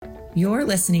You're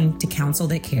listening to Counsel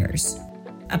That Cares,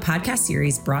 a podcast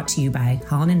series brought to you by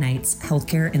Holland & Knight's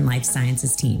Healthcare and Life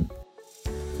Sciences team.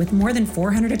 With more than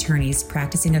 400 attorneys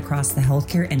practicing across the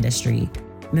healthcare industry,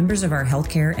 members of our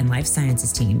Healthcare and Life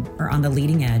Sciences team are on the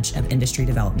leading edge of industry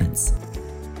developments.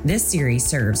 This series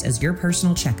serves as your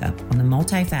personal checkup on the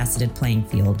multifaceted playing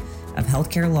field of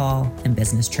healthcare law and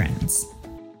business trends.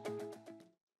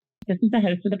 This is the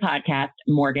host of the podcast,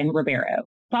 Morgan Ribeiro.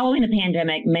 Following the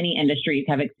pandemic, many industries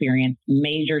have experienced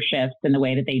major shifts in the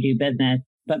way that they do business,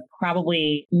 but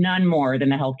probably none more than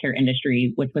the healthcare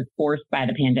industry, which was forced by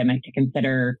the pandemic to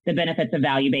consider the benefits of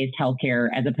value-based healthcare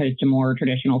as opposed to more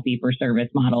traditional fee-for-service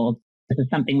models. This is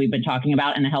something we've been talking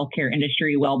about in the healthcare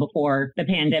industry well before the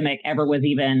pandemic ever was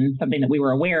even something that we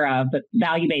were aware of. But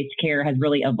value-based care has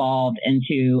really evolved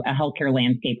into a healthcare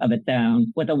landscape of its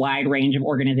own, with a wide range of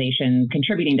organizations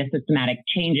contributing to systematic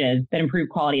changes that improve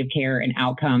quality of care and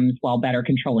outcomes while better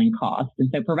controlling costs. And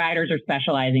so providers are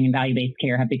specializing in value-based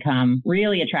care have become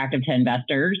really attractive to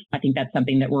investors. I think that's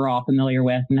something that we're all familiar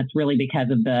with, and that's really because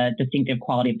of the distinctive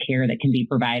quality of care that can be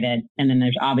provided. And then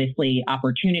there's obviously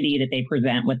opportunity that they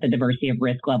present with the diversity of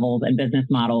risk levels and business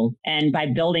models. And by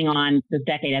building on this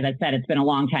decade, as I said, it's been a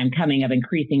long time coming of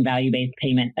increasing value-based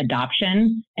payment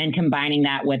adoption and combining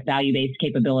that with value-based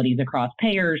capabilities across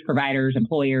payers, providers,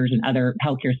 employers, and other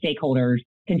healthcare stakeholders.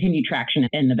 Continued traction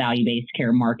in the value-based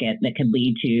care market that could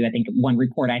lead to, I think one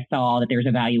report I saw that there's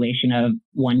a valuation of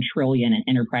 $1 trillion in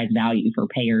enterprise value for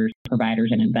payers, providers,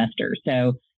 and investors.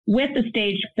 So with the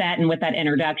stage set and with that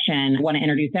introduction, I want to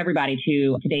introduce everybody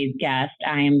to today's guest.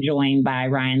 I am joined by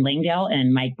Ryan Langdale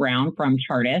and Mike Brown from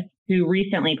Chartis, who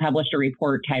recently published a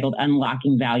report titled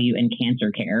Unlocking Value in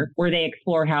Cancer Care, where they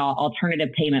explore how alternative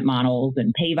payment models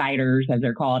and payviders, as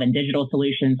they're called, and digital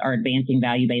solutions are advancing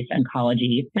value-based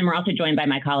oncology. And we're also joined by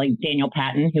my colleague, Daniel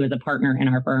Patton, who is a partner in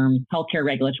our firm's healthcare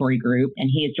regulatory group. And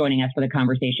he is joining us for the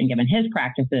conversation, given his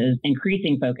practices,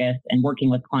 increasing focus and working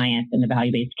with clients in the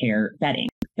value-based care setting.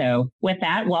 So with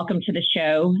that, welcome to the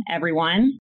show,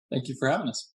 everyone. Thank you for having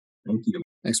us. Thank you.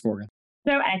 Thanks, Morgan.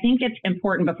 So I think it's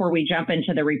important before we jump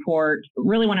into the report,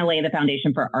 really want to lay the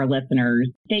foundation for our listeners.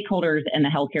 Stakeholders in the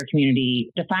healthcare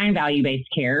community define value-based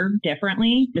care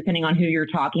differently depending on who you're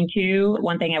talking to.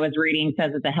 One thing I was reading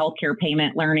says that the Healthcare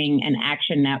Payment Learning and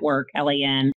Action Network,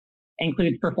 LAN,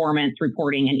 includes performance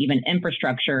reporting and even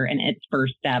infrastructure in its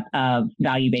first step of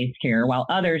value-based care, while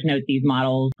others note these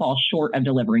models fall short of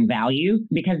delivering value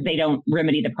because they don't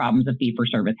remedy the problems of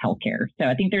fee-for-service healthcare. So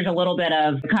I think there's a little bit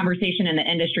of conversation in the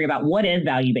industry about what is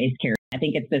value-based care. I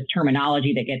think it's this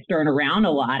terminology that gets thrown around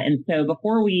a lot. And so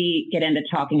before we get into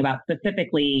talking about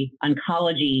specifically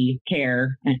oncology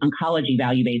care and oncology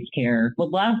value-based care, would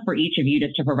love for each of you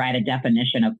just to provide a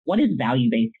definition of what is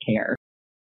value-based care.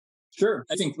 Sure.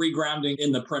 I think regrounding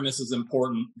in the premise is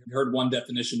important. You've heard one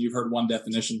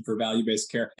definition for value-based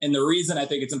care. And the reason I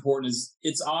think it's important is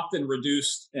it's often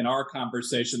reduced in our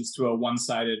conversations to a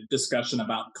one-sided discussion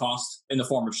about cost in the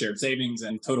form of shared savings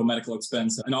and total medical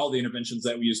expense and all the interventions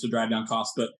that we use to drive down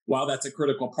costs. But while that's a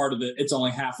critical part of it, it's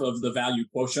only half of the value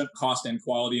quotient, cost and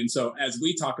quality. And so as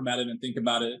we talk about it and think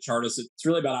about it at Chartis, it's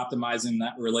really about optimizing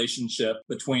that relationship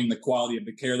between the quality of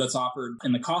the care that's offered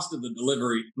and the cost of the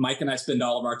delivery. Mike and I spend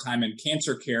all of our time in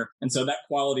cancer care. And so that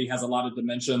quality has a lot of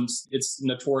dimensions. It's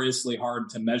notoriously hard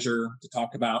to measure, to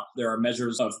talk about. There are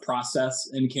measures of process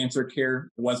in cancer care.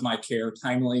 Was my care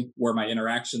timely? Were my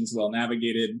interactions well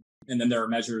navigated? And then there are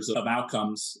measures of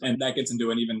outcomes. And that gets into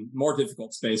an even more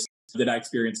difficult space. Did I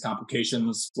experience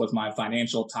complications? Was my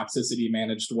financial toxicity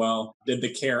managed well? Did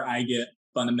the care I get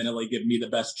fundamentally give me the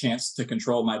best chance to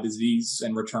control my disease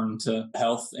and return to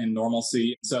health and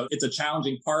normalcy? So it's a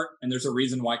challenging part, and there's a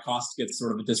reason why cost gets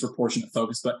sort of a disproportionate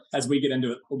focus. But as we get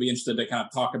into it, we'll be interested to kind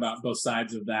of talk about both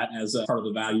sides of that as a part of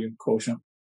the value quotient.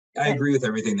 I agree with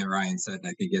everything that Ryan said. And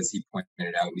I think as he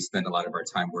pointed out, we spend a lot of our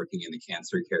time working in the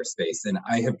cancer care space. And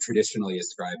I have traditionally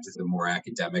ascribed to the more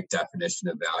academic definition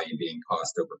of value being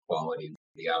cost over quality and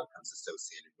the outcomes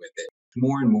associated with it.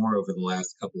 More and more over the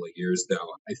last couple of years,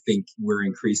 though, I think we're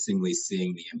increasingly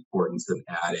seeing the importance of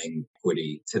adding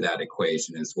equity to that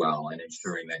equation as well and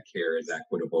ensuring that care is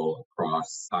equitable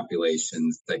across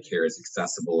populations, that care is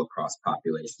accessible across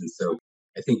populations. So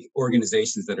I think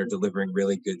organizations that are delivering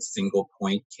really good single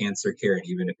point cancer care, and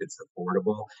even if it's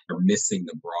affordable, are missing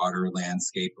the broader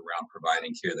landscape around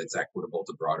providing care that's equitable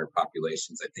to broader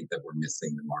populations. I think that we're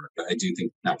missing the mark. I do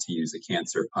think, not to use a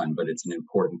cancer pun, but it's an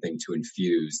important thing to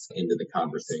infuse into the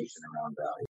conversation around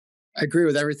value. I agree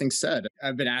with everything said.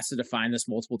 I've been asked to define this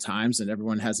multiple times, and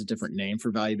everyone has a different name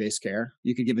for value-based care.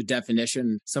 You could give a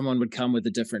definition, someone would come with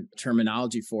a different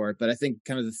terminology for it. But I think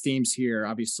kind of the themes here,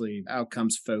 obviously,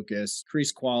 outcomes focus,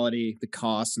 increased quality, the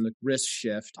cost and the risk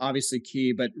shift, obviously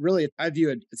key. But really, I view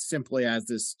it simply as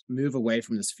this move away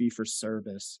from this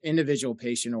fee-for-service, individual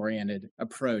patient-oriented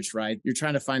approach, right? You're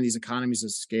trying to find these economies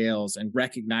of scales and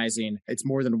recognizing it's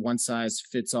more than a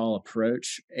one-size-fits-all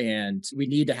approach. And we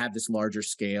need to have this larger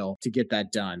scale to get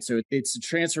that done. So it's a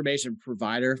transformation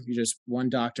provider. You just one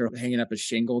doctor hanging up a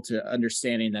shingle to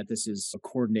understanding that this is a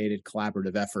coordinated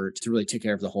collaborative effort to really take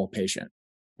care of the whole patient.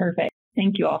 Perfect.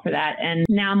 Thank you all for that. And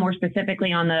now more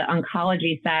specifically on the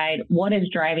oncology side, what is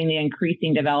driving the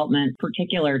increasing development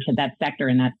particular to that sector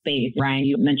in that space? Ryan,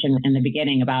 you mentioned in the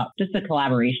beginning about just the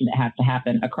collaboration that has to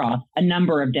happen across a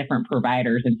number of different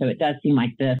providers. And so it does seem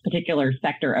like this particular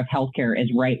sector of healthcare is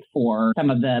ripe for some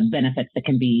of the benefits that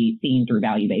can be seen through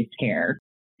value-based care.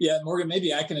 Yeah, Morgan,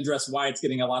 maybe I can address why it's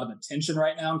getting a lot of attention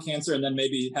right now in cancer, and then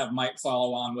maybe have Mike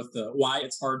follow on with the why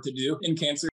it's hard to do in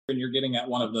cancer. And you're getting at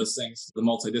one of those things, the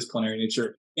multidisciplinary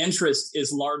nature. Interest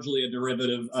is largely a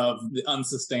derivative of the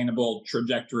unsustainable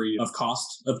trajectory of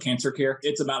cost of cancer care.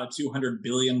 It's about a $200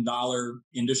 billion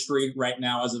industry right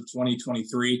now as of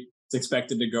 2023. It's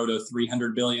expected to go to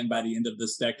 $300 billion by the end of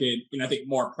this decade. I think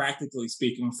more practically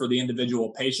speaking, for the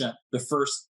individual patient, the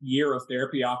first year of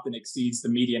therapy often exceeds the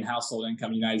median household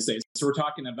income in the United States. So we're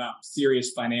talking about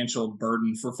serious financial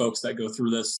burden for folks that go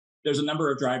through this. There's a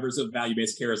number of drivers of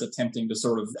value-based care is attempting to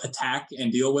sort of attack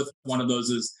and deal with. One of those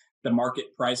is the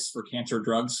market price for cancer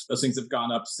drugs. Those things have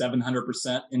gone up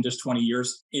 700% in just 20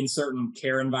 years. In certain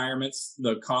care environments,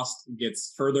 the cost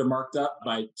gets further marked up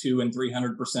by 200% and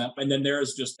 300%. And then there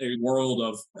is just a world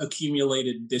of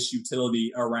accumulated disutility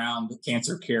around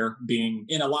cancer care being,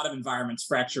 in a lot of environments,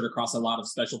 fractured across a lot of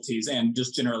specialties and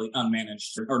just generally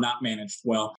unmanaged or not managed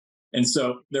well. And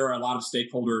so there are a lot of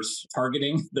stakeholders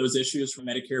targeting those issues, for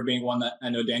Medicare being one that I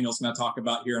know Daniel's going to talk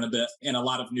about here in a bit, and a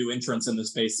lot of new entrants in the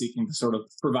space seeking to sort of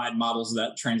provide models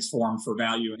that transform for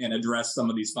value and address some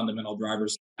of these fundamental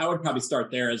drivers. I would probably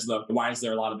start there as the why is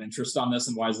there a lot of interest on this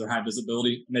and why is there high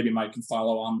visibility? Maybe Mike can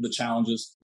follow on the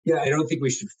challenges. Yeah, I don't think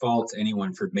we should fault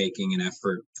anyone for making an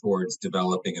effort towards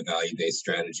developing a value-based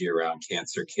strategy around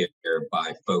cancer care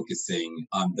by focusing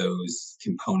on those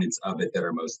components of it that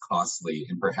are most costly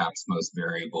and perhaps most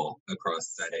variable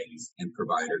across settings and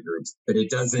provider groups. But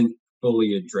it doesn't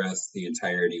fully address the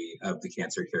entirety of the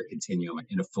cancer care continuum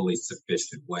in a fully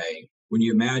sufficient way. When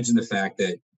you imagine the fact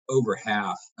that over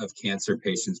half of cancer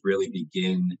patients really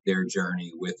begin their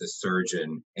journey with a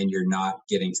surgeon, and you're not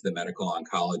getting to the medical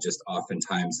oncologist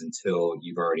oftentimes until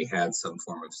you've already had some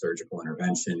form of surgical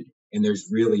intervention. And there's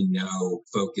really no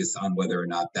focus on whether or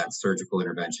not that surgical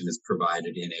intervention is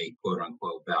provided in a quote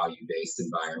unquote value-based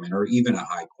environment or even a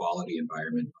high quality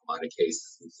environment in a lot of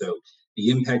cases. And so the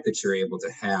impact that you're able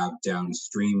to have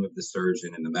downstream of the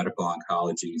surgeon in the medical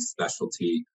oncology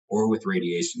specialty, or with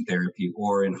radiation therapy,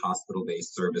 or in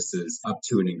hospital-based services up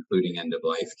to and including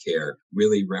end-of-life care,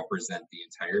 really represent the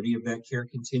entirety of that care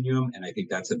continuum. And I think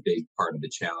that's a big part of the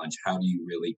challenge. How do you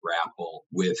really grapple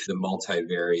with the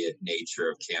multivariate nature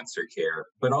of cancer care?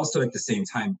 But also at the same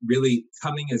time, really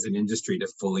coming as an industry to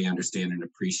fully understand and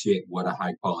appreciate what a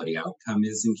high-quality outcome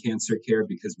is in cancer care,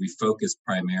 because we focus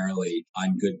primarily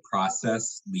on good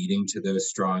process leading to those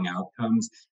strong outcomes.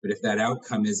 But if that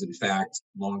outcome is, in fact,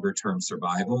 longer-term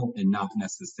survival and not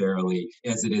necessarily,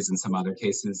 as it is in some other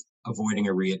cases, avoiding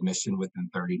a readmission within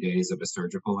 30 days of a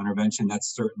surgical intervention,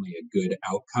 that's certainly a good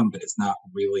outcome, but it's not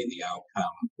really the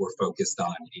outcome we're focused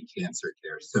on in cancer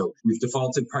care. So we've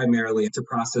defaulted primarily to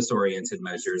process-oriented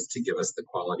measures to give us the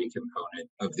quality component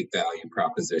of the value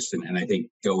proposition. And I think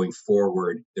going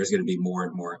forward, there's going to be more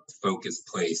and more focus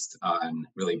placed on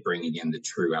really bringing in the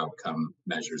true outcome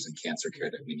measures in cancer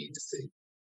care that we need to see.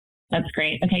 That's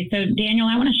great. Okay, so Daniel,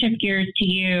 I want to shift gears to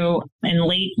you. In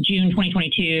late June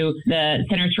 2022, the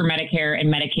Centers for Medicare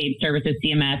and Medicaid Services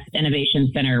CMS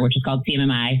Innovation Center, which is called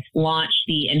CMMI, launched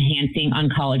the Enhancing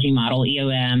Oncology Model,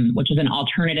 EOM, which is an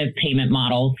alternative payment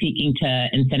model seeking to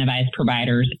incentivize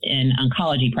providers in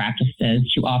oncology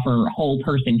practices to offer whole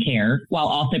person care while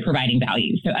also providing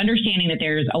value. So understanding that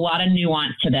there's a lot of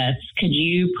nuance to this, could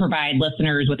you provide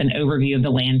listeners with an overview of the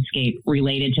landscape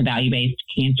related to value-based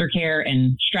cancer care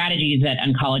and strategies that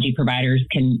oncology providers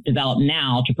can develop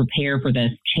now to prepare for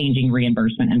this changing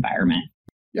reimbursement environment?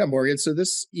 Yeah, Morgan. So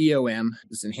this EOM,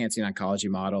 this Enhancing Oncology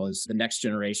model, is the next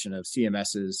generation of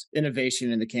CMS's innovation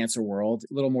in the cancer world,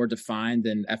 a little more defined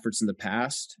than efforts in the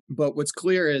past. But what's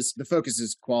clear is the focus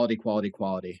is quality, quality,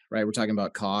 quality, right? We're talking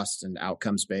about cost and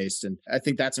outcomes based. And I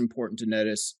think that's important to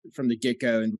notice from the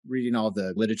get-go, and reading all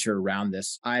the literature around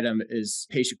this item is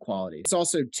patient quality. It's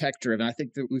also tech driven. I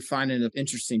think that we find in an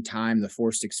interesting time the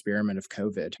forced experiment of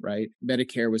COVID, right?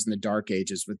 Medicare was in the dark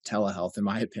ages with telehealth, in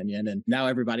my opinion. And now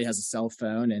everybody has a cell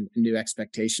phone and a new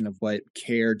expectation of what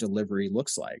care delivery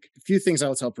looks like. A few things I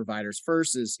will tell providers.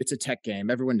 First is it's a tech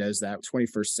game. Everyone knows that,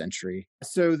 21st century.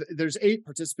 So there's 8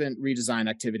 participant redesign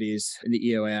activities in the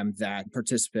EOM that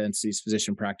participants, these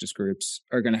physician practice groups,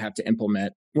 are going to have to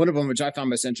implement. One of them, which I found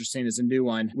most interesting, is a new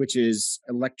one, which is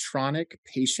electronic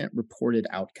patient reported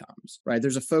outcomes, right?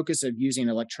 There's a focus of using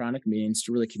electronic means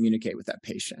to really communicate with that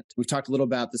patient. We've talked a little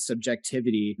about the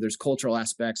subjectivity. There's cultural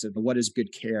aspects of what is good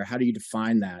care. How do you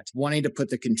define that? Wanting to put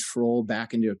the control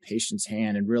back into a patient's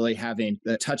hand and really having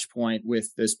the touch point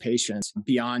with those patients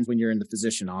beyond when you're in the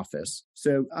physician office.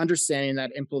 So understanding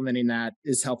that, implementing that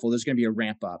is helpful. There's going to be a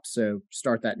ramp up. So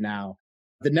start that now.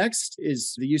 The next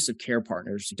is the use of care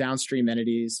partners, downstream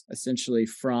entities, essentially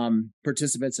from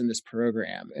participants in this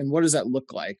program. And what does that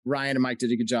look like? Ryan and Mike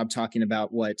did a good job talking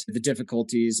about what the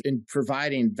difficulties in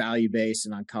providing value-based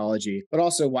in oncology, but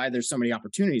also why there's so many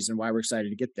opportunities and why we're excited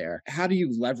to get there. How do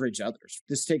you leverage others?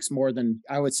 This takes more than,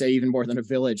 I would say, even more than a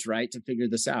village, right, to figure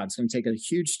this out. It's going to take a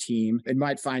huge team. It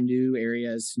might find new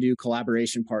areas, new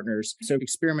collaboration partners. So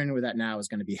experimenting with that now is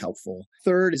going to be helpful.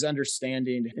 Third is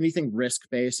understanding anything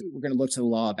risk-based. We're going to look to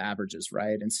the law of averages,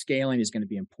 right? And scaling is going to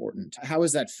be important. How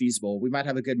is that feasible? We might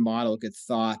have a good model, a good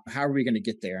thought. How are we going to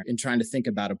get there in trying to think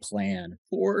about a plan?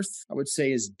 Fourth, I would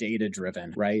say is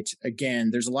data-driven, right?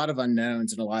 Again, there's a lot of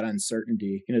unknowns and a lot of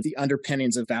uncertainty. The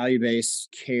underpinnings of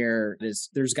value-based care is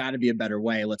there's got to be a better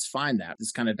way. Let's find that.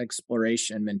 This kind of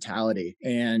exploration mentality.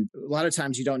 And a lot of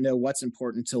times you don't know what's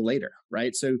important till later,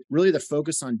 right? So really the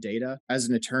focus on data. As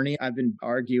an attorney, I've been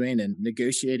arguing and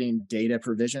negotiating data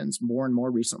provisions more and more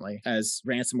recently as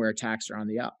ransomware attacks are on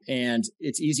the up. And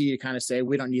it's easy to kind of say,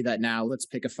 we don't need that now. Let's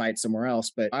pick a fight somewhere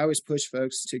else. But I always push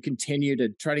folks to continue to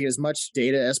try to get as much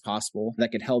data as possible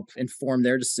that could help inform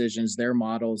their decisions, their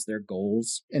models, their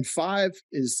goals. And 5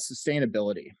 is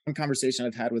sustainability. One conversation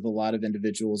I've had with a lot of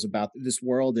individuals about this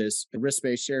world is a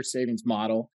risk-based shared savings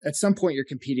model. At some point, you're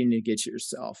competing against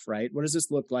yourself, right? What does this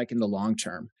look like in the long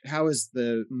term? How is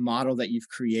the model that you've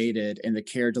created and the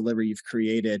care delivery you've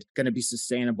created going to be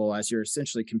sustainable as you're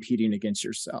essentially competing against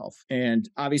yourself? And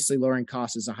obviously, lowering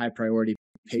costs is a high priority.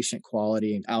 Patient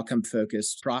quality and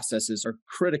outcome-focused processes are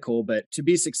critical, but to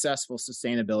be successful,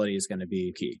 sustainability is going to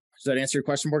be key. Does that answer your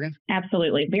question, Morgan?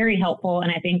 Absolutely. Very helpful.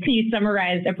 And I think you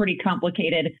summarized a pretty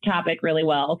complicated topic really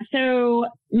well. So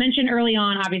mentioned early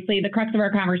on, obviously, the crux of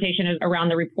our conversation is around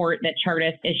the report that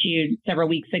Chartis issued several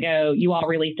weeks ago. You all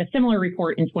released a similar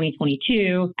report in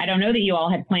 2022. I don't know that you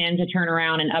all had planned to turn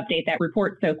around and update that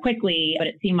report so quickly, but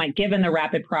it seemed like given the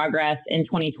rapid progress in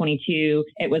 2022,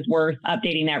 it was worth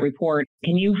updating that report.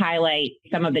 Can you highlight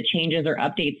some of the changes or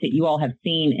updates that you all have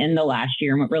seen in the last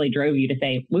year and what really drove you to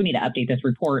say, we need to update this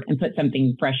report and put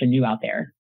something fresh and new out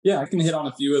there? Yeah, I can hit on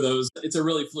a few of those. It's a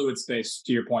really fluid space,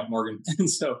 to your point, Morgan. And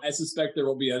so I suspect there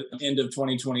will be an end of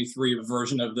 2023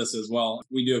 version of this as well.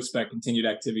 We do expect continued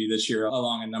activity this year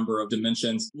along a number of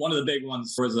dimensions. One of the big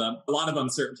ones was a lot of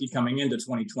uncertainty coming into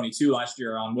 2022 last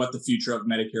year on what the future of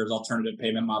Medicare's alternative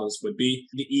payment models would be.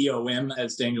 The EOM,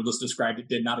 as Daniel just described, it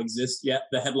did not exist yet.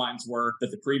 The headlines were that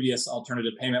the previous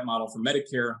alternative payment model for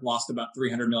Medicare lost about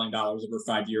 $300 million over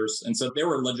 5 years. And so there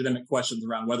were legitimate questions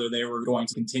around whether they were going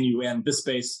to continue in this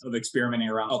space of experimenting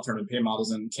around alternative pay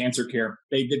models in cancer care.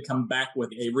 They did come back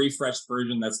with a refreshed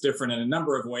version that's different in a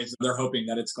number of ways. They're hoping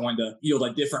that it's going to yield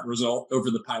a different result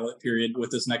over the pilot period with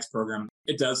this next program.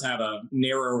 It does have a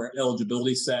narrower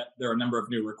eligibility set. There are a number of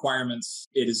new requirements.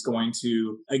 It is going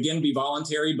to, again, be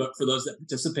voluntary, but for those that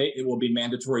participate, it will be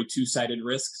mandatory two-sided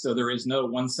risk. So there is no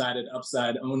one-sided,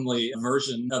 upside-only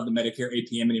version of the Medicare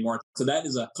APM anymore. So that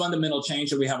is a fundamental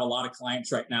change. And we have a lot of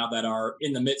clients right now that are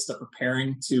in the midst of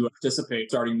preparing to participate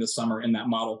starting this summer in that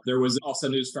model. There was also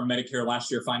news from Medicare last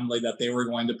year, finally, that they were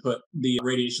going to put the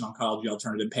radiation oncology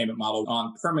alternative payment model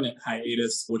on permanent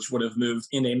hiatus, which would have moved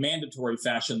in a mandatory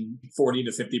fashion for 40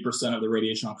 to 50% of the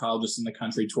radiation oncologists in the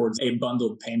country towards a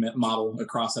bundled payment model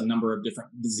across a number of different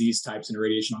disease types in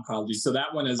radiation oncology. So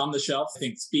that one is on the shelf. I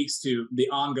think speaks to the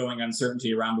ongoing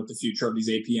uncertainty around what the future of these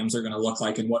APMs are going to look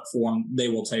like and what form they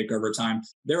will take over time.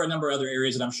 There are a number of other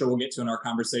areas that I'm sure we'll get to in our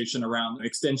conversation around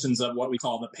extensions of what we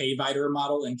call the payvider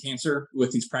model in cancer,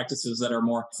 with these practices that are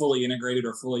more fully integrated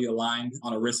or fully aligned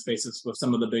on a risk basis with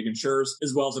some of the big insurers,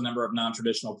 as well as a number of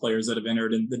non-traditional players that have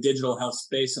entered in the digital health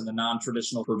space and the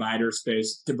non-traditional provider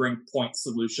space to bring point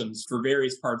solutions for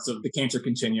various parts of the cancer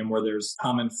continuum where there's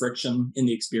common friction in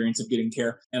the experience of getting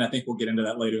care. And I think we'll get into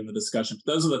that later in the discussion.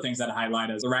 Those are the things that I highlight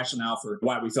as the rationale for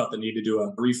why we felt the need to do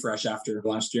a refresh after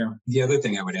last year. The other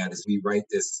thing I would add is we write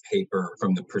this paper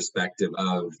from the perspective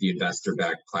of the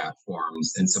investor-backed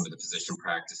platforms and some of the physician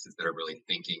practices that are really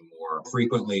thinking more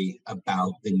frequently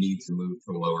about the need to move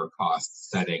to a lower cost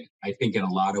setting. I think in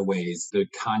a lot of ways, the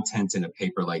content in a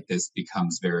paper like this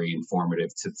becomes very informative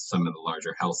to some of the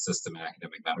larger health system and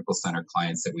academic medical center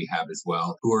clients that we have as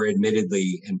well, who are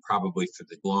admittedly and probably for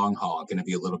the long haul going to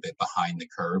be a little bit behind the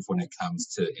curve when it comes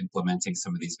to implementing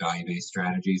some of these value-based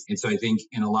strategies. And so I think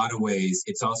in a lot of ways,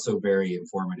 it's also very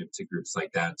informative to groups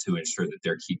like that to ensure that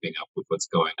they're keeping up with what's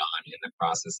going on in the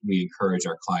process. We encourage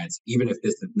our clients, even if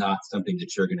this is not something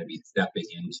that you're going to be stepping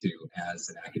into as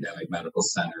an academic medical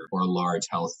center or a large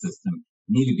health system,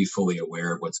 you need to be fully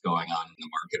aware of what's going on in the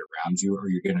market around you, or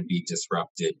you're going to be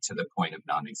disrupted to the point of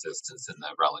non-existence in the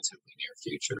relatively near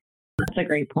future. That's a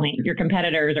great point. Your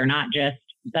competitors are not just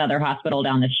the other hospital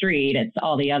down the street, it's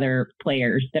all the other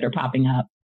players that are popping up.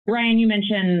 Ryan, you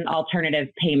mentioned alternative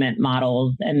payment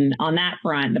models, and on that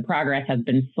front, the progress has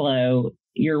been slow.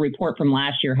 Your report from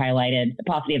last year highlighted the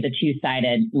paucity of the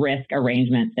two-sided risk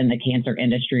arrangements in the cancer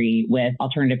industry with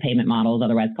alternative payment models,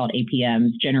 otherwise called APMs,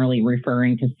 generally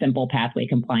referring to simple pathway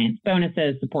compliance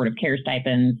bonuses, supportive care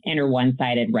stipends, and or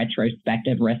one-sided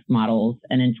retrospective risk models.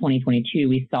 And in 2022,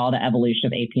 we saw the evolution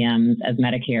of APMs as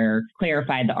Medicare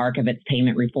clarified the arc of its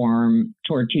payment reform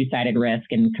toward two-sided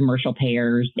risk, and commercial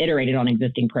payers iterated on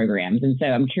existing programs. And so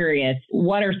I'm curious,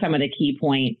 what are some of the key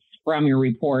points from your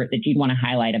report that you'd want to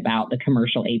highlight about the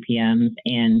commercial APMs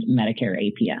and Medicare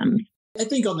APMs? I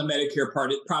think on the Medicare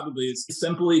part, it probably is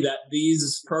simply that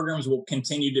these programs will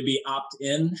continue to be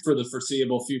opt-in for the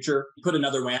foreseeable future. Put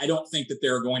another way, I don't think that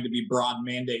there are going to be broad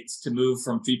mandates to move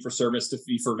from fee-for-service to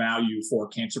fee-for-value for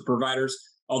cancer providers,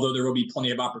 although there will be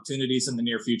plenty of opportunities in the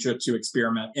near future to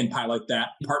experiment and pilot that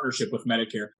in partnership with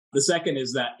Medicare. The second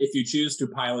is that if you choose to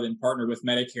pilot and partner with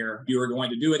Medicare, you are going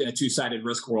to do it in a two-sided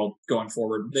risk world going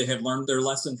forward. They have learned their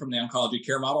lesson from the oncology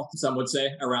care model, some would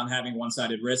say, around having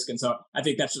one-sided risk. And so I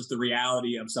think that's just the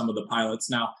reality of some of the pilots.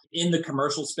 Now, in the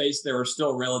commercial space, there are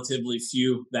still relatively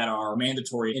few that are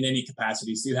mandatory in any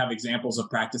capacity. So you have examples of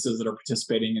practices that are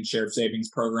participating in shared savings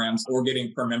programs or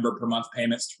getting per member per month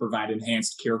payments to provide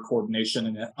enhanced care coordination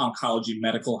in an oncology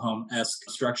medical home-esque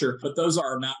structure. But those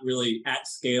are not really at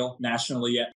scale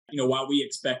nationally yet. While we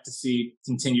expect to see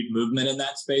continued movement in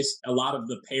that space, a lot of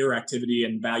the payer activity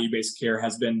and value-based care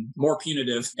has been more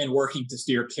punitive and working to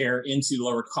steer care into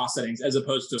lower cost settings, as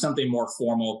opposed to something more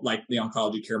formal like the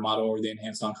oncology care model or the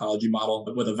enhanced oncology model,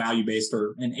 but with a value-based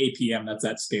or an APM that's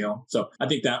at scale. So I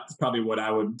think that's probably what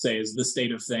I would say is the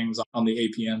state of things on the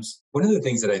APMs. One of the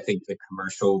things that I think the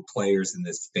commercial players in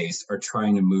this space are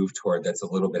trying to move toward that's a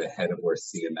little bit ahead of where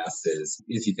CMS is.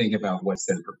 If you think about what's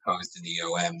been proposed in the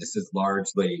OM, this is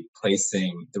largely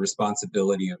placing the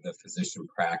responsibility of the physician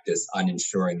practice on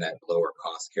ensuring that lower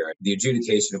cost care. The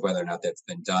adjudication of whether or not that's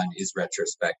been done is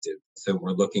retrospective. So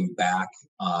we're looking back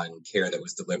on care that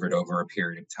was delivered over a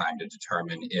period of time to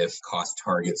determine if cost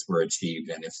targets were achieved,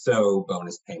 and if so,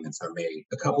 bonus payments are made.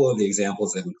 A couple of the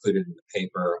examples that included in the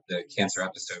paper, the Cancer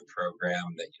Episode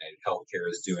Program that United Healthcare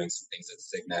is doing, some things that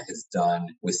Cigna has done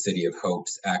with City of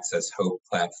Hope's Access Hope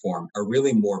platform, are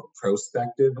really more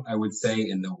prospective, I would say,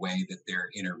 in the way that they're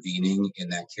intervening in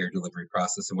that care delivery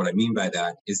process. And what I mean by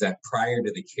that is that prior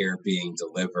to the care being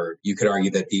delivered, you could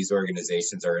argue that these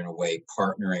organizations are in a way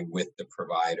partnering with the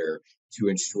provider to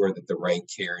ensure that the right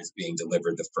care is being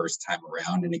delivered the first time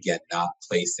around. And again, not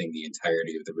placing the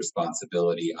entirety of the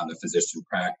responsibility on the physician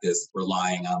practice,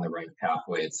 relying on the right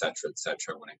pathway, et cetera,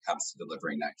 when it comes to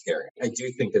delivering that care. I do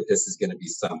think that this is going to be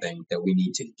something that we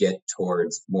need to get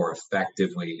towards more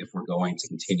effectively if we're going to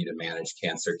continue to manage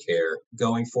cancer care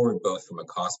going forward, both from a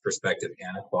cost perspective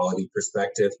and a quality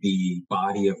perspective. The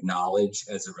body of knowledge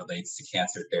as it relates to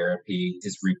cancer therapy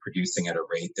is reproducing at a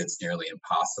rate that's nearly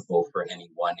impossible for any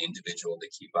one individual individual to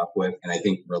keep up with. And I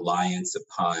think reliance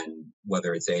upon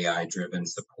whether it's AI-driven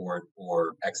support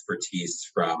or expertise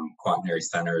from quaternary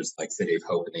centers like City of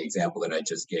Hope in the example that I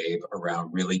just gave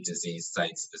around really disease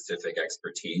site-specific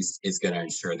expertise is going to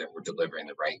ensure that we're delivering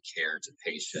the right care to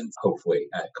patients, hopefully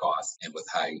at cost and with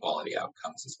high quality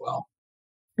outcomes as well.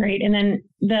 Great. And then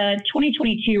the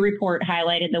 2022 report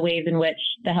highlighted the ways in which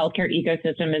the healthcare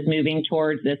ecosystem is moving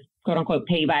towards this quote unquote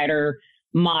payvider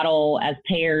model as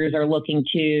payers are looking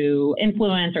to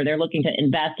influence or they're looking to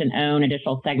invest and own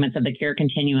additional segments of the care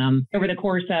continuum. Over the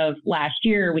course of last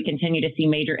year, we continue to see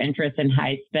major interest in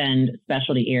high spend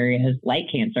specialty areas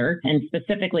like cancer, and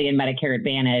specifically in Medicare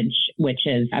Advantage, which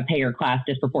is a payer class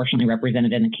disproportionately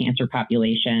represented in the cancer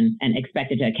population and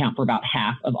expected to account for about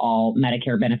half of all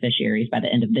Medicare beneficiaries by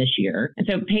the end of this year. And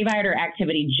so payvider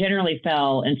activity generally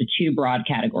fell into two broad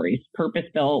categories: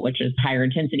 purpose-built, which is higher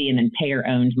intensity, and then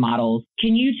payer-owned models.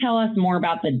 Can you tell us more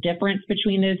about the difference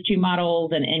between those two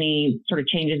models and any sort of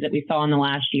changes that we saw in the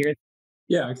last year?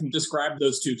 Yeah, I can describe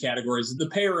those two categories. The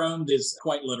payer-owned is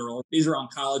quite literal. These are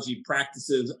oncology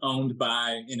practices owned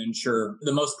by an insurer.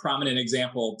 The most prominent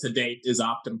example to date is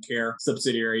Optum Care,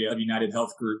 subsidiary of United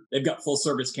Health Group. They've got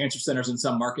full-service cancer centers in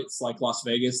some markets like Las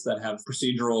Vegas that have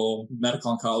procedural,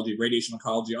 medical oncology, radiation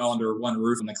oncology all under one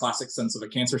roof in the classic sense of a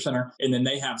cancer center. And then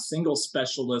they have single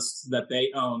specialists that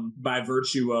they own by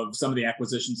virtue of some of the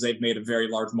acquisitions they've made of very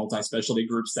large multi-specialty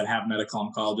groups that have medical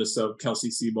oncologists. So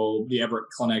Kelsey-Seybold, the Everett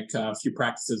Clinic, a few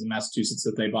practices in Massachusetts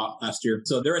that they bought last year.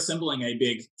 So they're assembling a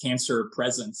big cancer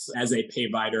presence as a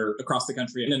payvider across the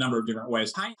country in a number of different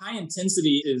ways. High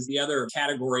intensity is the other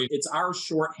category. It's our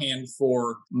shorthand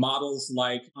for models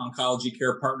like Oncology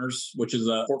Care Partners, which is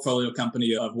a portfolio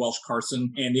company of Welsh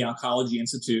Carson, and the Oncology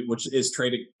Institute, which is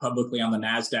traded publicly on the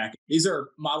NASDAQ. These are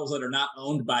models that are not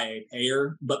owned by a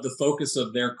payer, but the focus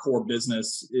of their core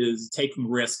business is taking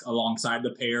risk alongside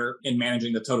the payer in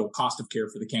managing the total cost of care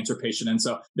for the cancer patient. And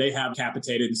so they have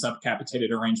capitated and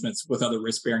subcapitated arrangements with other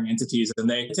risk-bearing entities. And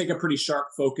they take a pretty sharp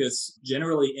focus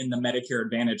generally in the Medicare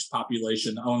Advantage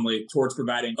population only towards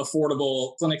providing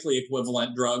affordable, clinically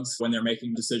equivalent drugs when they're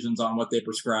making decisions on what they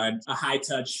prescribe, a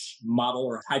high-touch model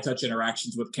or high-touch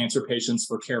interactions with cancer patients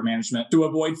for care management to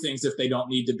avoid things if they don't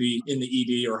need to be in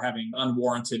the ED or having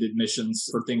unwarranted admissions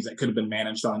for things that could have been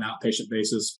managed on an outpatient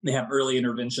basis. They have early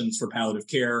interventions for palliative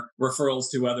care, referrals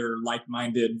to other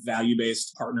like-minded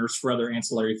value-based partners for other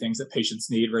ancillary things that patients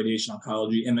need, radiation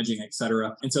oncology, imaging, et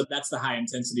cetera. And so that's the high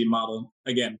intensity model.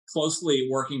 Again, closely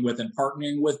working with and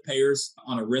partnering with payers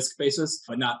on a risk basis,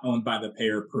 but not owned by the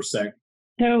payer per se.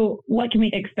 So what can we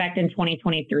expect in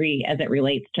 2023 as it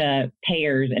relates to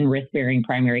payers and risk-bearing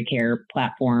primary care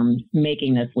platforms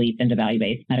making this leap into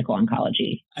value-based medical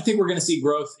oncology? I think we're going to see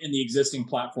growth in the existing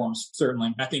platforms,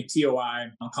 certainly. I think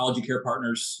TOI, Oncology Care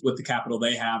Partners, with the capital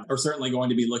they have, are certainly going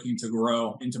to be looking to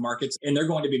grow into markets. And they're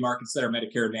going to be markets that are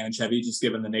Medicare Advantage heavy, just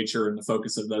given the nature and the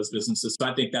focus of those businesses. So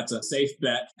I think that's a safe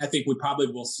bet. I think we probably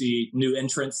will see new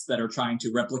entrants that are trying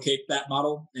to replicate that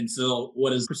model and fill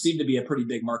what is perceived to be a pretty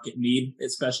big market need,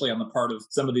 especially on the part of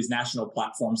some of these national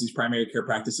platforms, these primary care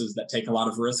practices that take a lot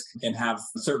of risk and have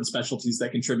certain specialties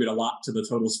that contribute a lot to the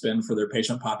total spend for their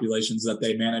patient populations that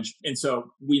they manage. And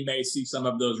so we may see some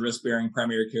of those risk-bearing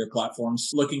primary care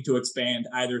platforms looking to expand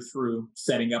either through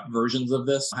setting up versions of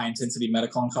this high-intensity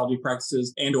medical oncology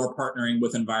practices and or partnering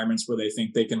with environments where they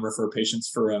think they can refer patients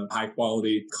for a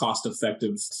high-quality,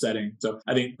 cost-effective setting. So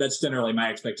I think that's generally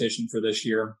my expectation for this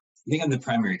year. I think on the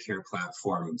primary care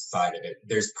platform side of it,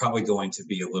 there's probably going to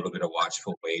be a little bit of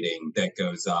watchful waiting that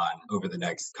goes on over the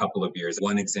next couple of years.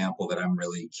 One example that I'm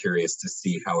really curious to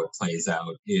see how it plays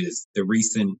out is the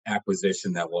recent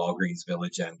acquisition that Walgreens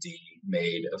VillageMD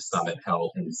made of Summit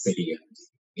Health and CityMD.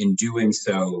 In doing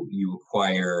so, you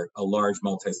acquire a large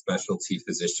multi-specialty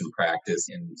physician practice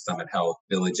in Summit Health,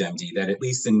 VillageMD, that at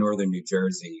least in northern New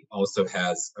Jersey also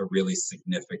has a really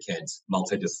significant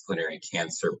multidisciplinary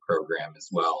cancer program as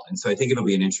well. And so I think it'll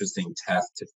be an interesting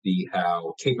test to see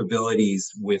how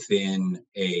capabilities within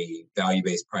a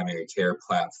value-based primary care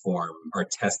platform are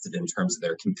tested in terms of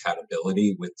their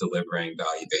compatibility with delivering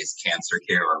value-based cancer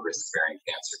care or risk-bearing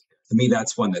cancer care. To me,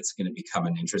 that's one that's going to become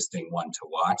an interesting one to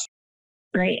watch.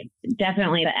 Great.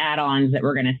 Definitely the add-ons that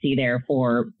we're going to see there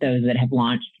for those that have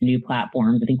launched new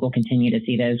platforms. I think we'll continue to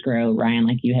see those grow. Ryan,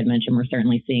 like you had mentioned, we're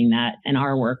certainly seeing that in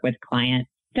our work with clients.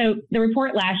 So the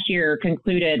report last year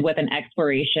concluded with an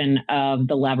exploration of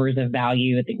the levers of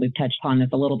value. I think we've touched on this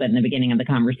a little bit in the beginning of the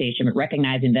conversation, but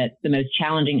recognizing that the most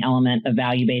challenging element of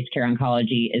value-based care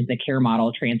oncology is the care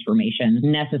model transformation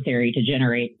necessary to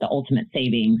generate the ultimate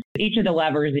savings. Each of the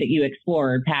levers that you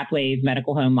explored, pathways,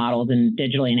 medical home models, and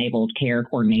digitally enabled care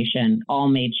coordination, all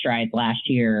made strides last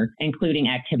year, including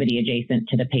activity adjacent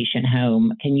to the patient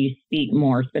home. Can you speak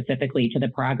more specifically to the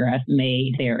progress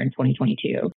made there in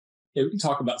 2022? We can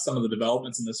talk about some of the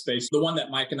developments in this space. The one that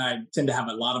Mike and I tend to have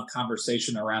a lot of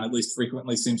conversation around, at least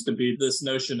frequently, seems to be this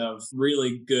notion of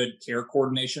really good care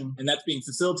coordination. And that's being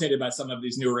facilitated by some of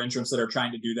these newer entrants that are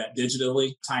trying to do that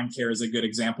digitally. TimeCare is a good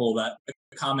example of that.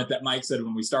 A comment that Mike said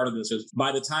when we started this is,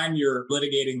 by the time you're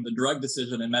litigating the drug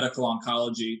decision in medical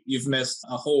oncology, you've missed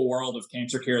a whole world of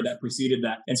cancer care that preceded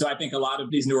that. And so I think a lot of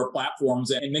these newer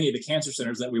platforms and many of the cancer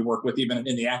centers that we work with, even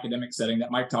in the academic setting that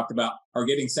Mike talked about, are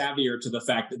getting savvier to the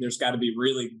fact that there's got to be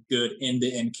really good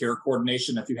end-to-end care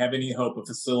coordination if you have any hope of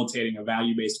facilitating a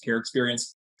value-based care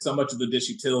experience. So much of the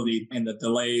disutility and the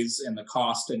delays and the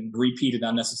cost and repeated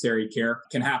unnecessary care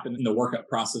can happen in the workup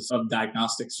process of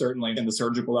diagnostics, certainly in the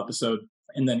surgical episode.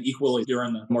 And then equally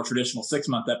during the more traditional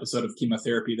 6-month episode of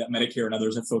chemotherapy that Medicare and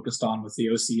others have focused on with the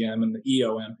OCM and the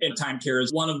EOM. And TimeCare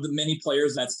is one of the many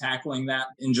players that's tackling that.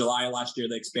 In July last year,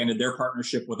 they expanded their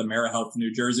partnership with AmeriHealth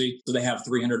New Jersey. So they have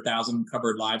 300,000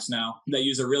 covered lives now. They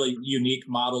use a really unique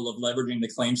model of leveraging the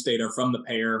claims data from the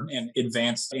payer and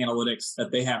advanced analytics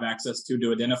that they have access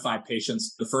to identify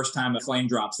patients the first time a claim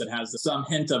drops that has some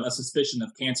hint of a suspicion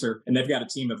of cancer. And they've got a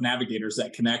team of navigators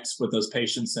that connects with those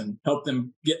patients and help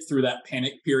them get through that panic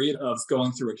period of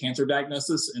going through a cancer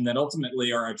diagnosis, and then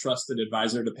ultimately are a trusted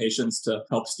advisor to patients to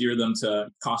help steer them to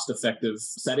cost-effective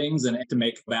settings and to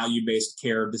make value-based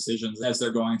care decisions as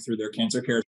they're going through their cancer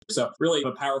care. So really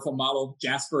a powerful model.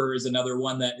 Jasper is another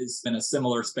one that is in a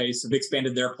similar space. They've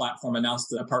expanded their platform,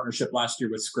 announced a partnership last year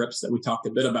with Scripps that we talked a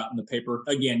bit about in the paper.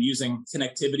 Again, using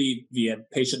connectivity via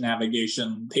patient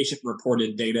navigation,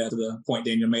 patient-reported data, to the point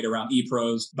Daniel made around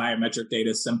ePros, biometric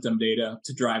data, symptom data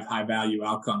to drive high-value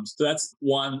outcomes. So that's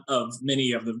one of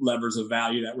many of the levers of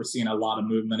value that we're seeing a lot of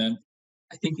movement in.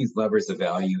 I think these levers of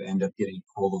value end up getting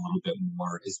pulled a little bit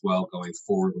more as well going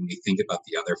forward when we think about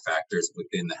the other factors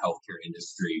within the healthcare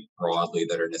industry broadly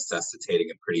that are necessitating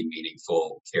a pretty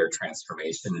meaningful care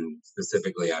transformation. And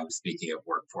specifically, I was speaking of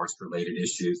workforce-related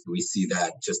issues. We see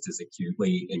that just as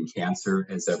acutely in cancer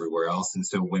as everywhere else. And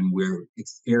so when we're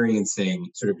experiencing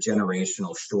sort of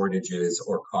generational shortages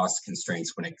or cost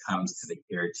constraints when it comes to the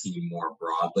care team more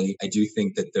broadly, I do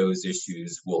think that those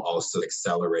issues will also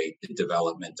accelerate the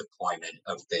development, deployment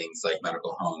of things like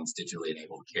medical homes, digitally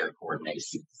enabled care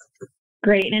coordination.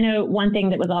 Great. And I know one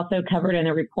thing that was also covered in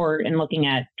the report and looking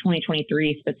at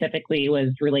 2023 specifically was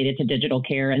related to digital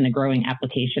care and the growing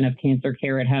application of cancer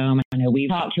care at home. I know we've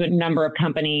talked to a number of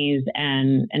companies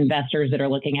and investors that are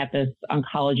looking at this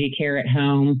oncology care at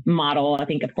home model. I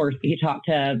think, of course, you talk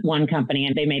to one company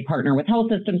and they may partner with health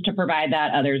systems to provide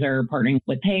that. Others are partnering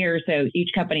with payers. So each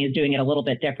company is doing it a little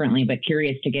bit differently, but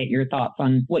curious to get your thoughts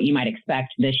on what you might expect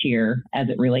this year as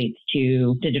it relates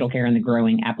to digital care and the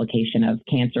growing application of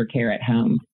cancer care at home.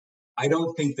 I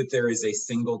don't think that there is a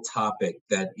single topic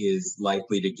that is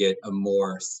likely to get a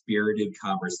more spirited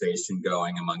conversation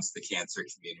going amongst the cancer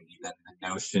community than the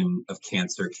notion of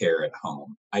cancer care at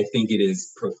home. I think it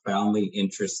is profoundly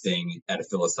interesting at a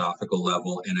philosophical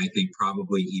level, and I think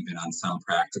probably even on some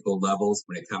practical levels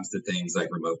when it comes to things like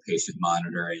remote patient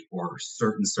monitoring or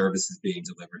certain services being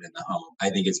delivered in the home. I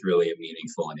think it's really a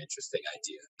meaningful and interesting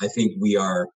idea. I think we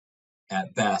are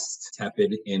at best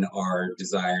tepid in our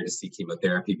desire to see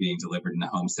chemotherapy being delivered in the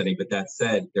home setting. But that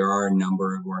said, there are a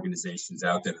number of organizations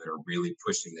out there that are really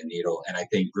pushing the needle. And I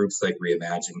think groups like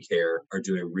Reimagine Care are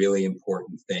doing really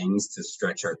important things to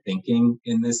stretch our thinking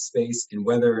in this space. And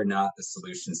whether or not the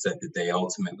solution set that they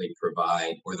ultimately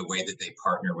provide or the way that they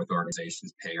partner with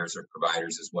organizations, payers, or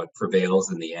providers is what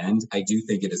prevails in the end, I do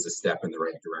think it is a step in the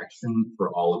right direction for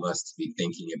all of us to be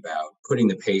thinking about putting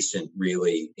the patient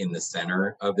really in the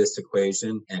center of this equation.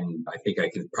 And I think I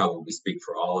can probably speak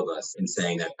for all of us in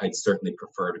saying that I'd certainly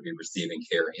prefer to be receiving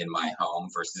care in my home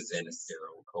versus in a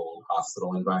sterile, cold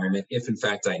hospital environment, if in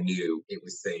fact I knew it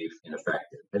was safe and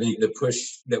effective. I think the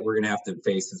push that we're going to have to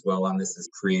face as well on this is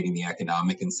creating the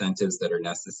economic incentives that are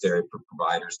necessary for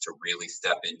providers to really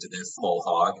step into this whole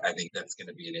hog. I think that's going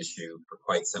to be an issue for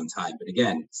quite some time. But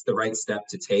again, it's the right step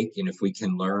to take. And if we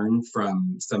can learn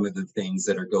from some of the things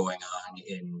that are going on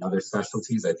in other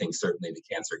specialties, I think certainly the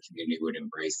cancer community would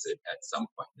embrace it at some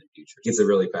point in the future. It's a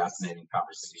really fascinating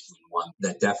conversation and one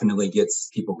that definitely gets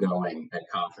people going at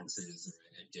conferences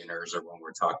at dinners or when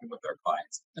we're talking with our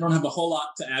clients. I don't have a whole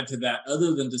lot to add to that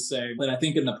other than to say that I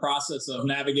think in the process of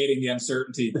navigating the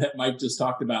uncertainty that Mike just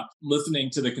talked about, listening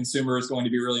to the consumer is going to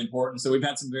be really important. So we've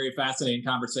had some very fascinating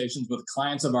conversations with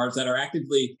clients of ours that are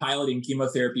actively piloting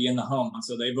chemotherapy in the home.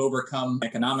 So they've overcome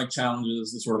economic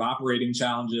challenges, the sort of operating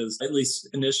challenges, at least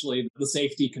initially, the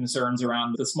safety concerns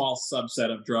around the small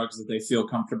subset of drugs that they feel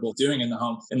comfortable doing in the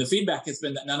home. And the feedback has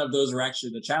been that none of those are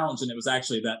actually the challenge. And it was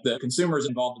actually that the consumers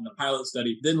involved in the pilot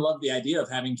study didn't love the idea of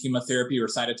having chemotherapy or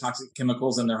cytotoxic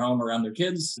chemicals in their home around their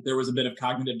kids. There was a bit of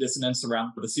cognitive dissonance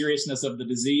around the seriousness of the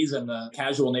disease and the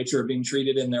casual nature of being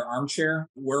treated in their armchair.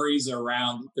 Worries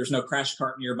around there's no crash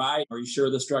cart nearby. Are you sure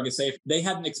this drug is safe? They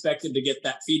hadn't expected to get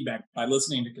that feedback. By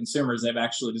listening to consumers, they've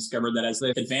actually discovered that as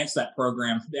they advance that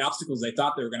program, the obstacles they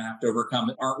thought they were going to have to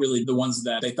overcome aren't really the ones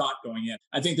that they thought going in.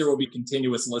 I think there will be a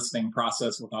continuous listening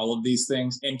process with all of these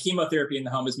things. And chemotherapy in the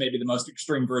home is maybe the most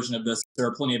extreme version of this. There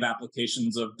are plenty of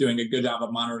applications of doing a good job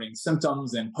of monitoring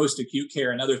symptoms and post-acute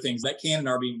care and other things that can and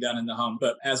are being done in the home.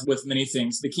 But as with many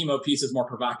things, the chemo piece is more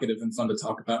provocative and fun to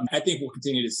talk about. And I think we'll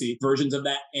continue to see versions of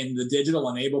that, and the digital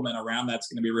enablement around that's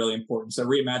going to be really important. So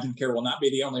Reimagine Care will not be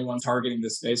the only one targeting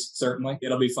this space, certainly.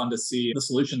 It'll be fun to see the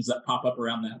solutions that pop up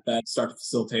around that start to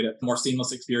facilitate a more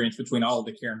seamless experience between all of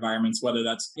the care environments, whether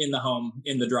that's in the home,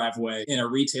 in the driveway, in a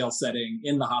retail setting,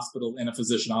 in the hospital, in a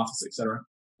physician office, et cetera.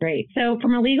 Great. So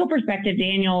from a legal perspective,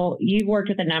 Daniel, you've worked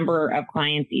with a number of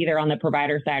clients either on the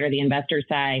provider side or the investor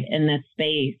side in this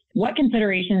space. What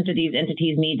considerations do these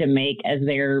entities need to make as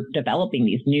they're developing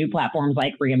these new platforms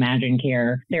like Reimagine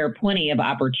Care? There are plenty of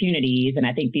opportunities, and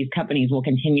I think these companies will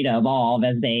continue to evolve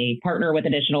as they partner with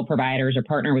additional providers or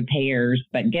partner with payers.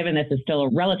 But given this is still a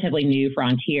relatively new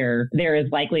frontier, there is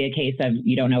likely a case of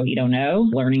you don't know what you don't know,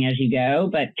 learning as you go.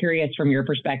 But curious from your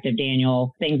perspective,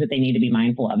 Daniel, things that they need to be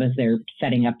mindful of as they're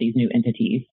setting up these new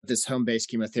entities. This home-based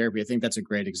chemotherapy, I think that's a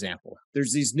great example.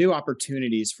 There's these new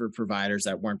opportunities for providers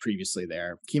that weren't previously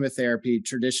there. Chemotherapy,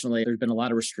 traditionally, there's been a lot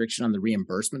of restriction on the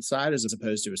reimbursement side as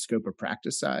opposed to a scope of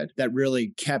practice side that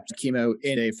really kept chemo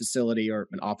in a facility or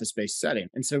an office-based setting.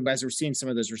 And so as we're seeing some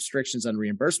of those restrictions on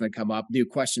reimbursement come up, new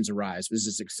questions arise. Is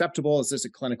this acceptable? Is this a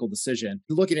clinical decision?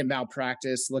 Looking at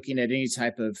malpractice, looking at any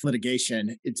type of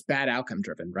litigation, it's bad outcome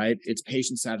driven, right? It's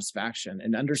patient satisfaction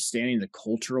and understanding the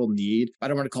cultural need. I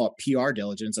don't want to call it PR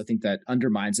diligence. I think that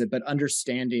undermines it, but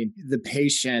understanding the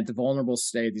patient, the vulnerable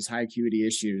state, these high acuity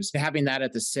issues, having that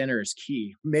at the center is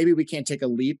key. Maybe we can't take a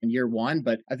leap in year one,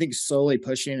 but I think slowly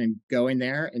pushing and going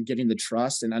there and getting the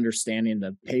trust and understanding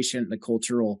the patient, the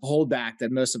cultural holdback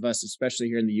that most of us, especially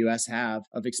here in the US, have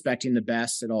of expecting the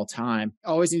best at all time.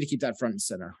 Always need to keep that front and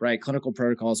center, right? Clinical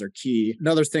protocols are key.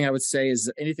 Another thing I would say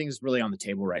is anything is really on the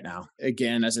table right now.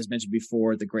 Again, as I mentioned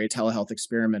before, the great telehealth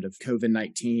experiment of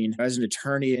COVID-19. As an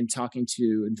attorney and talking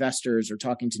to investors or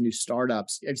talking to new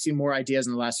startups, I've seen more ideas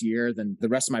in the last year than the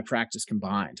rest of my practice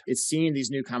combined. It's seeing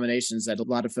these new combinations that a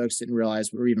lot of folks didn't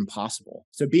realize were even possible.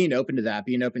 So being open to that,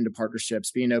 being open to partnerships,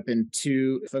 being open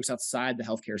to folks outside the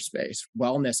healthcare space.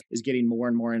 Wellness is getting more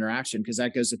and more interaction because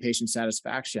that goes to patient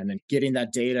satisfaction and getting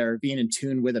that data or being in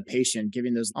tune with a patient,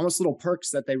 giving those almost little perks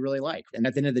that they really like. And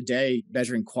at the end of the day,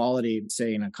 measuring quality,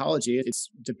 say in oncology, it's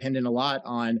dependent a lot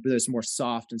on those more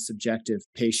soft and subjective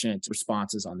patient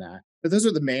responses on that. But those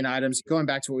are the main items. Going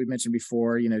back to what we mentioned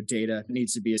before, data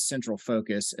needs to be a central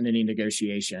focus in any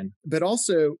negotiation. But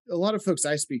also, a lot of folks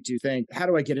I speak to think, how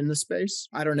do I get in this space?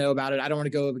 I don't know about it. I don't want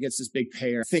to go up against this big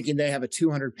payer, thinking they have a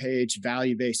 200-page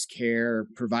value-based care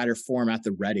provider form at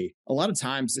the ready. A lot of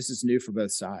times, this is new for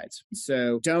both sides.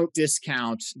 So don't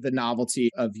discount the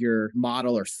novelty of your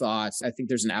model or thoughts. I think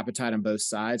there's an appetite on both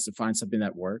sides to find something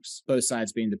that works, both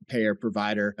sides being the payer,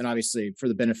 provider, and obviously for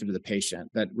the benefit of the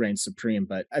patient that reigns supreme.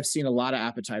 But I've seen a lot of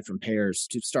appetite from payers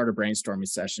to start a brainstorming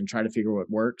session, try to figure what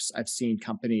works. I've seen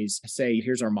companies say,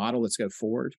 here's our model, let's go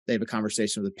forward. They have a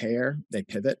conversation with the payer, they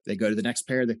pivot, they go to the next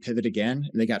payer, they pivot again,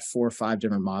 and they got 4 or 5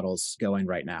 different models going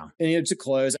right now. And to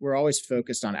close, we're always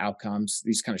focused on outcomes,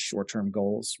 these kind of short-term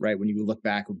goals, right? When you look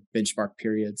back with benchmark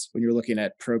periods, when you're looking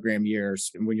at program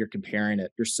years, and when you're comparing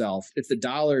it yourself, if the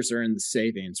dollars are in the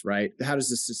savings, right? How does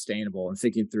this sustainable? And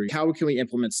thinking through, how can we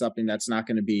implement something that's not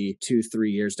going to be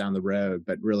 2-3 years down the road,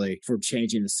 but really for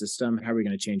changing the system, how are we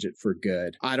going to change it for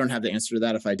good? I don't have the answer to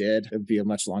that. If I did, it would be a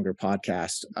much longer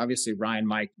podcast. Obviously, Ryan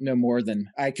might know more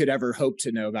than I could ever hope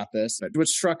to know about this. But what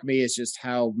struck me is just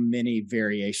how many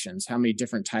variations, how many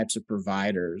different types of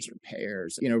providers or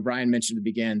payers. Ryan mentioned at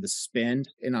the beginning, the spend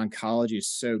in oncology is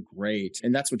so great.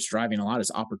 And that's what's driving a lot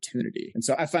is opportunity. And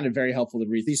so I find it very helpful to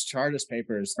read these Chartis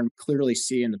papers and clearly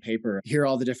see in the paper, hear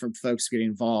all the different folks getting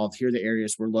involved, here are the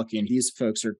areas we're looking. These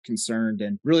folks are concerned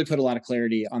and really put a lot of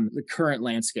clarity on the current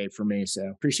landscape for me. So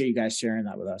appreciate you guys sharing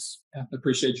that with us. Yeah,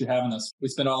 appreciate you having us. We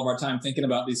spend all of our time thinking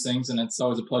about these things, and it's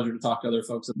always a pleasure to talk to other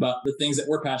folks about the things that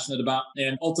we're passionate about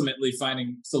and ultimately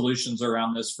finding solutions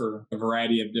around this for a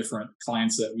variety of different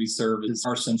clients that we serve is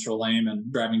our central aim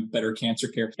and driving better cancer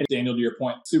care. And Daniel, to your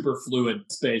point, super fluid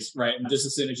space, right? And just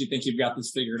as soon as you think you've got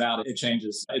this figured out, it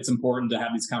changes. It's important to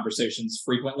have these conversations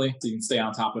frequently so you can stay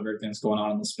on top of everything that's going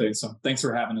on in the space. So thanks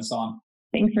for having us on.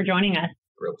 Thanks for joining us.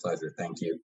 Real pleasure. Thank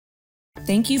you.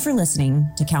 Thank you for listening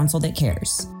to Counsel That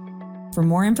Cares. For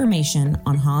more information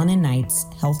on Holland & Knight's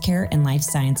Healthcare and Life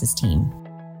Sciences team,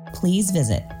 please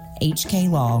visit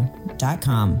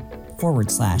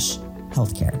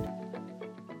hklaw.com/healthcare.